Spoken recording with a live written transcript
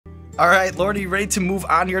All right, Lorde, you ready to move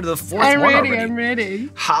on here to the fourth one already? I'm ready.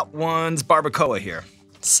 HotOnes barbacoa here.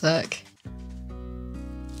 Sick.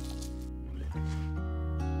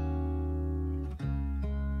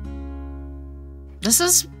 This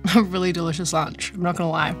is a really delicious lunch. I'm not gonna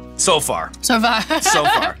lie. So far. So far. So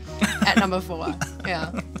far. At number 4.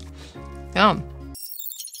 Yeah. Yum.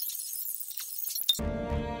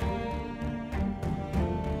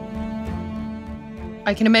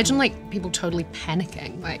 I can imagine like people totally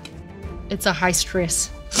panicking. Like it's a high stress.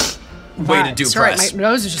 Way to do Sorry, press. my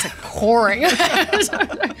nose is just like pouring.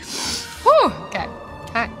 Whew. Okay.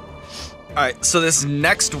 Okay. All right, so this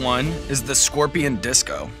next one is the Scorpion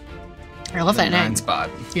Disco. I love that name. 9 spot.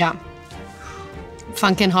 Yeah.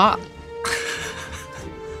 Funkin' hot.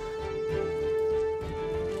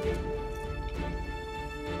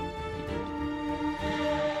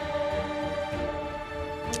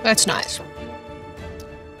 That's nice.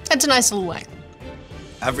 That's a nice little way.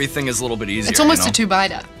 Everything is a little bit easier. It's almost you know? a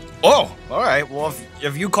two-biter. Oh, all right. Well,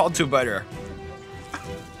 if you called two-biter.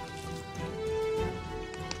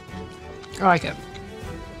 I like it.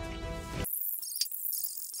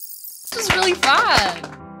 This was really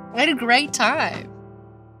fun. I had a great time.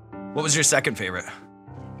 What was your second favorite?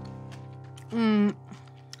 I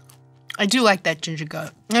do like that ginger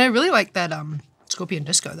goat. And I really like that Scorpion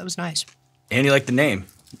Disco. That was nice. And you like the name.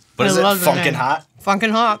 What is it? love the Funkin' name. Hot?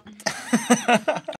 Funkin' hot.